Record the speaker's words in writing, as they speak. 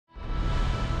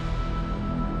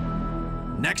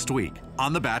next week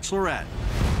on The Bachelorette.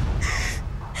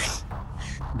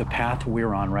 The path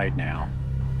we're on right now,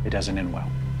 it doesn't end well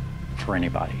for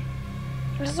anybody.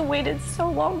 I've just waited so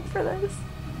long for this.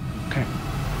 Okay.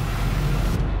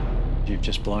 You've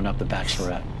just blown up The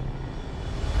Bachelorette.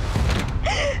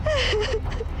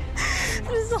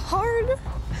 This is hard.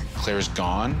 Claire's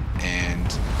gone,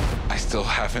 and I still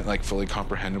haven't fully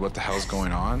comprehended what the hell's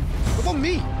going on. What about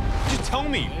me? Just tell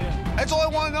me. That's all I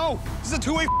want to know. This is a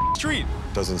two-way street.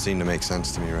 Doesn't seem to make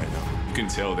sense to me right now. You can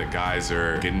tell that guys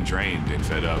are getting drained and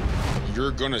fed up.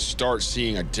 You're gonna start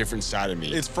seeing a different side of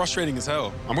me. It's frustrating as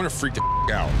hell. I'm gonna freak the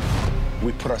out.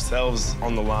 We put ourselves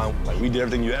on the line. We did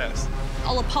everything you asked.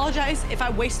 I'll apologize if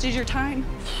I wasted your time.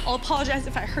 I'll apologize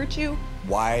if I hurt you.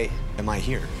 Why am I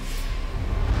here?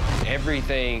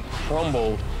 Everything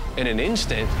crumbled in an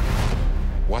instant.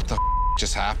 What the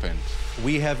just happened?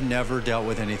 We have never dealt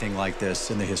with anything like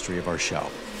this in the history of our show.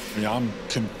 I mean, I'm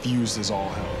confused as all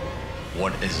hell.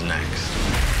 What is next?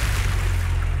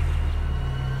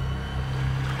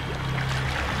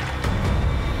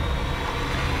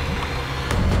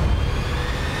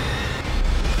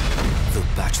 The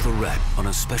Bachelorette on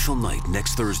a special night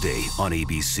next Thursday on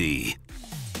ABC.